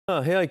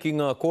Hea ki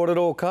ngā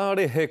kōrero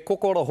kāre he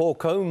kokoraho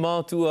kau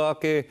mātua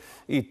ake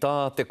I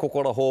tā te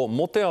kokoraho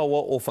mo te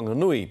awa o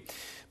Whanganui.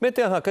 Me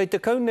te aha, kei te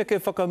kauneke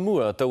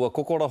whakamua taua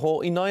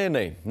kokoraho I nāia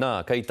nei.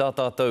 Nā, kei tā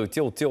tātou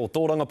tio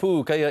tōranga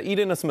pū, kei a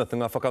Irena Smith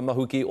ngā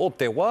whakamahuki o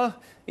te wā.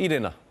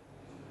 Irena.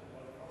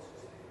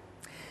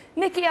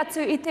 Neke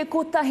atu I te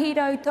kotahi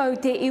rautau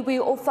te iwi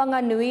o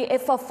Whanganui e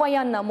whawhai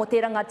ana mo te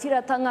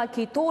rangatiratanga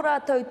ki tō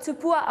rātou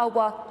tupua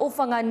awa o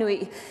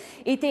Whanganui.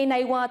 I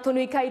tēnei wā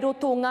tonu kei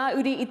roto ngā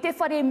uri I te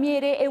whare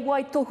miere e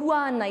wai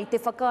tohua ana I te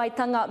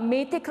whakaaetanga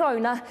me te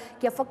krauna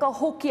kia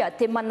whakahokia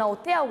te mana o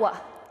te awa.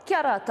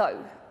 Kia rātou.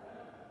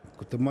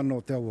 Ko te mana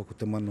o te awa, ko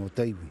te mana o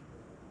te iwi.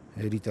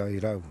 E rita I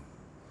rau.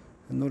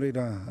 Nō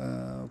reira,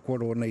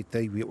 kōroa nei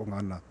te iwi o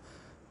ngana.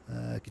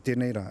 Ki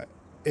tēnei rā,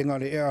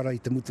 engare e ara I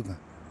te mutunga.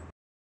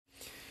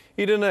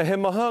 Irena, he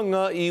maha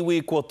ngā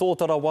iwi kua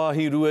tōtara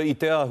wāhi rua I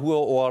te āhua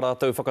o ā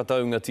rātou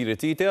whakataunga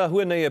tireti. I te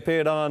āhua nei e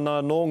pērā nā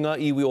no ngā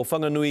iwi o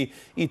Whanganui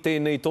I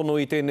tēnei tono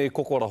I tēnei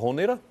kokoraho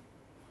nera?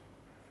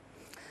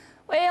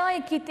 E ai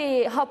ki te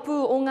hapu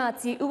o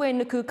Ngāti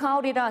Uenuku,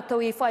 kaore rātou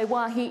I whai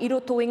wāhi I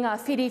roto I ngā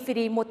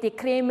whiriwhiri mo te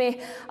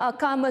kreme.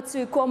 Ka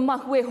matu kua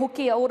mahue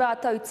hoki o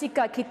rātou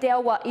tika ki te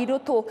awa I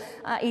roto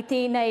I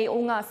tēnei o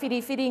ngā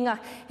whiriwhiringa.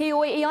 He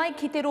oe e ai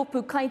ki te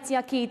ropu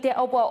kaitiaki I te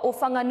awa o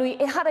Whanganui,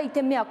 e hara I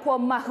te mea kua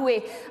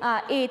mahue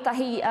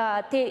etahi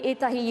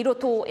I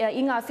roto I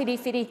ngā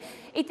whiriwhiri.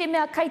 I te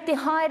mea kei te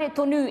haere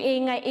tonu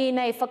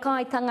enei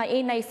whakaaetanga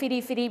enei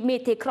whiriwhiri me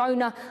te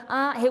krauna,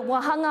 he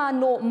wahanga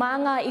no mā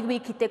ngā iwi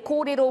ki te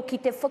kōrero, ki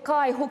te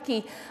whakae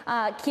hoki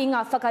ki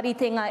ngā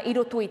whakaritenga I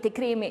roto I te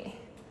kreme.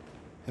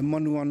 He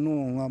manu anō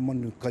ngā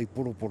manu kai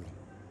poroporo.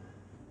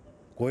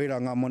 Ko era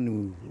ngā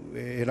manu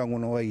e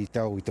rangona ai I te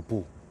ao I te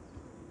pō.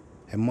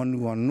 He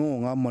manu anō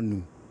ngā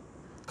manu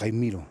kai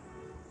miro.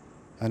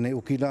 Ane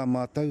o ki rā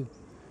mātau,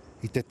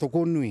 I te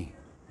toko nui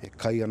e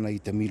kai ana I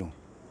te miro.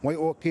 Mai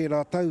o ke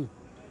rātau,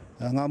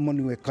 ngā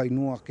manu e kai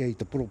noa ke I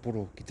te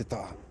poroporo ki te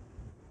taa.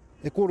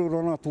 E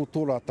kōrero ana tō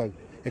rātau,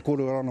 e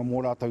kōrero ana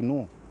mō rātau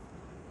no.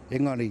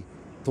 Engari,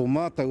 tō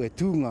mātau e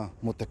tūnga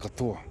mo te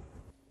katoa.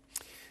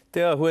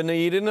 Te ahua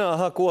nei Irena,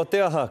 aha kua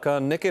te aha, ka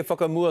neke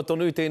whakamua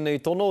tonu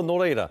tēnei tono, no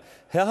reira.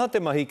 He aha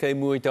te mahi kei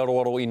mua I te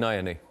aroaro I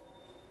nāia nei?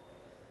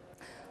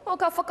 O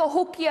ka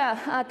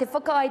whakahokia te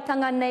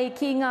whakaaetanga nei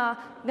ki ngā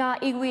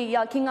iwi,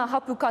 ki ngā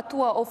hapu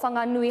katoa o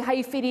Whanganui,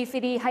 hei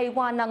whiriwhiri, hei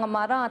wānanga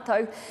mā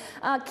rātou.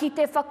 Ki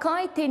te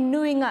whakaete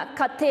nuinga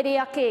ka tere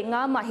ake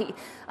ngā mahi,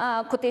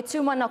 ko te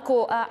tūmanako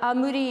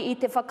amuri I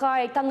te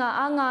whakaaetanga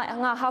a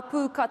ngā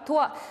hapu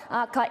katoa,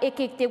 ka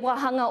eke te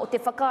wahanga o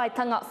te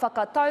whakaaetanga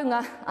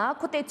whakataunga,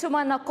 ko te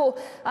tūmanako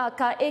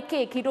ka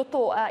eke ki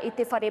roto I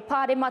te whare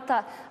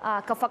pāremata,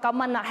 ka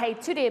whakamana hei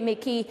ture me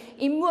ki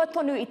I mua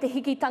tonu I te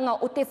hikitanga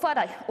o te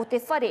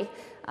whare,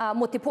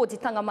 mo te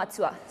pōtitanga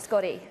matua.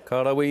 Skore.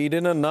 Ka rawe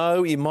Irena,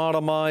 nau I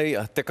māra mai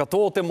te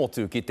katoa te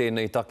motu ki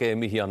tēnei take e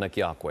mihi ana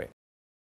ki a koe.